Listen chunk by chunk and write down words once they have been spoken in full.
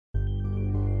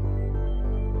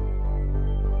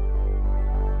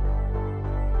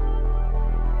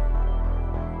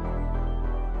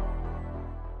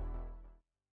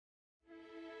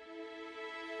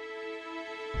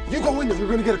You go in there, you're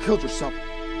gonna get her killed yourself.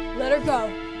 Let her go.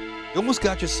 You almost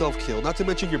got yourself killed, not to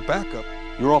mention your backup.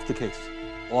 You're off the case.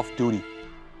 Off duty.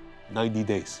 90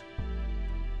 days.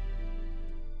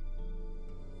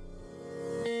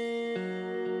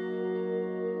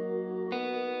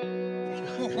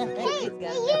 Hey,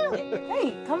 you!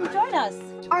 Hey, come join us.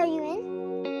 Are you in?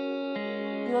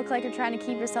 You look like you're trying to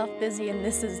keep yourself busy, and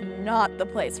this is not the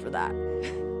place for that.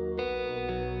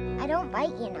 I don't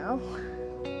bite, you know.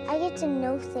 I get to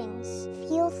know things,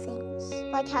 feel things,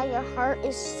 like how your heart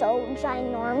is so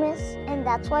ginormous, and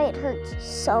that's why it hurts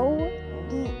so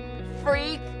deep.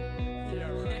 Freak.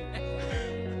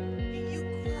 You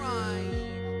cry.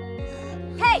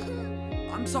 Hey!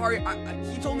 I'm sorry,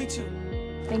 he told me to.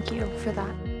 Thank you for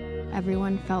that.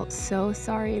 Everyone felt so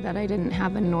sorry that I didn't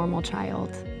have a normal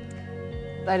child.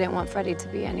 I didn't want Freddie to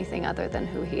be anything other than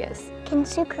who he is. Can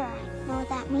Sakurai know what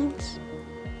that means?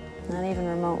 Not even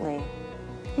remotely.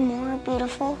 More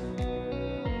beautiful,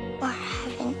 or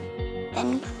haven't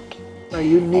been broken. Now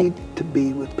you need to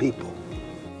be with people.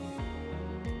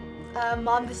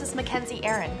 Mom, this is Mackenzie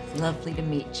Aaron. Lovely to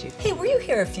meet you. Hey, were you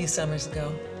here a few summers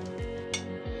ago?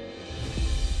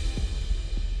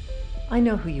 I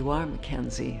know who you are,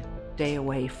 Mackenzie. Stay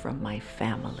away from my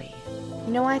family.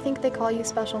 You know why I think they call you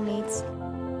special needs?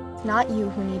 It's not you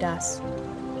who need us.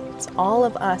 It's all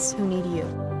of us who need you.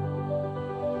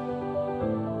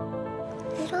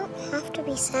 You don't have to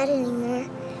be sad anymore.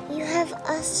 You have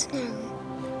us now.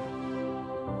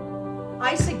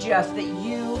 I suggest that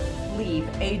you leave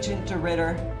Agent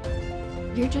DeRitter.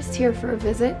 You're just here for a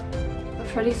visit, but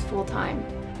Freddie's full-time.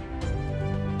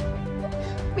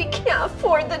 We can't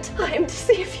afford the time to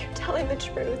see if you're telling the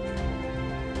truth.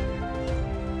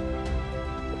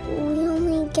 We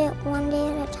only get one day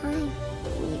at a time.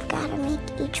 We've got to make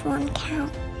each one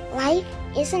count. Life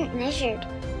isn't measured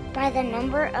by the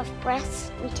number of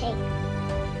breaths we take,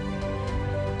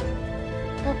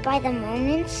 but by the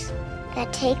moments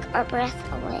that take our breath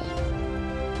away.